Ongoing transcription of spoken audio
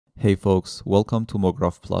Hey folks, welcome to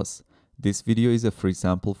MoGraph Plus. This video is a free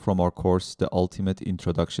sample from our course, The Ultimate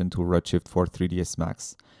Introduction to Redshift for 3ds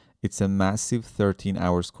Max. It's a massive 13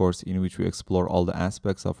 hours course in which we explore all the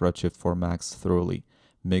aspects of Redshift for Max thoroughly.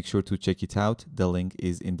 Make sure to check it out, the link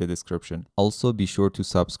is in the description. Also be sure to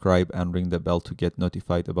subscribe and ring the bell to get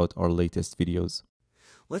notified about our latest videos.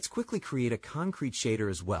 Let's quickly create a concrete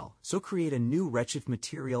shader as well, so create a new Redshift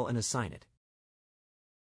material and assign it.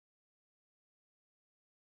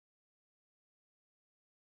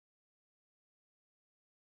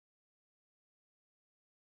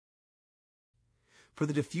 For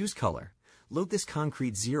the diffuse color, load this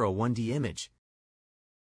concrete 1D image.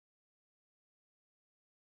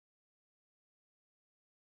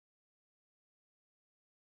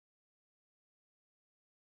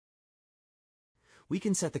 We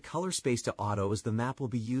can set the color space to auto as the map will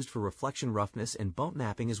be used for reflection roughness and bump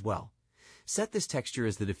mapping as well. Set this texture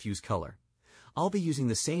as the diffuse color. I'll be using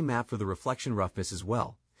the same map for the reflection roughness as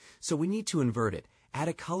well, so we need to invert it. Add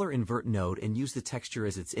a color invert node and use the texture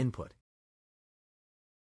as its input.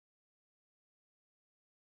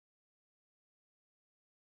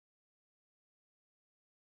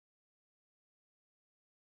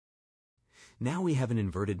 Now we have an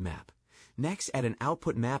inverted map. Next, add an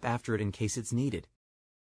output map after it in case it's needed.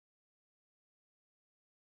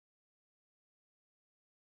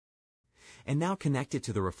 And now connect it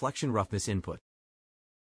to the reflection roughness input.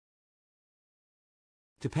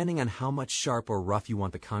 Depending on how much sharp or rough you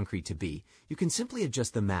want the concrete to be, you can simply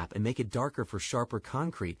adjust the map and make it darker for sharper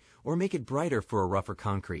concrete or make it brighter for a rougher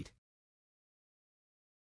concrete.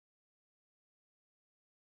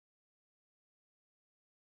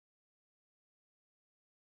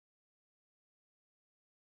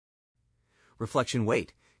 Reflection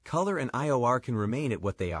weight, color and IOR can remain at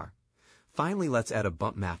what they are. Finally, let's add a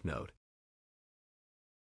bump map node.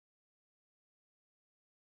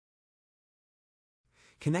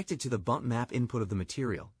 Connect it to the bump map input of the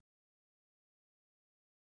material.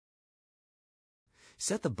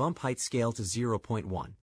 Set the bump height scale to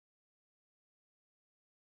 0.1.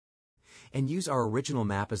 And use our original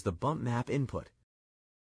map as the bump map input.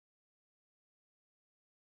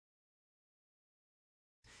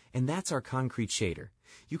 And that's our concrete shader.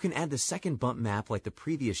 You can add the second bump map like the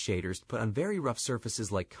previous shaders, but on very rough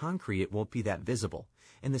surfaces like concrete it won't be that visible.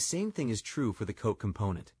 And the same thing is true for the coat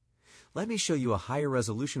component. Let me show you a higher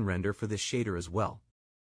resolution render for this shader as well.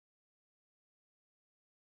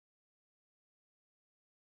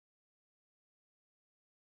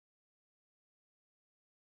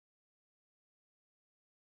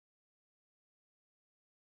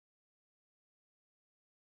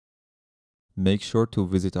 Make sure to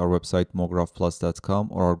visit our website mographplus.com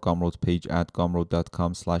or our Gumroad page at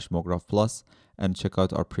gumroad.com/mographplus and check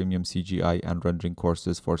out our premium CGI and rendering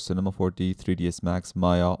courses for Cinema 4D, 3ds Max,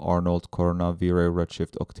 Maya, Arnold, Corona, V-Ray,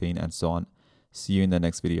 Redshift, Octane, and so on. See you in the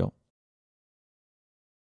next video.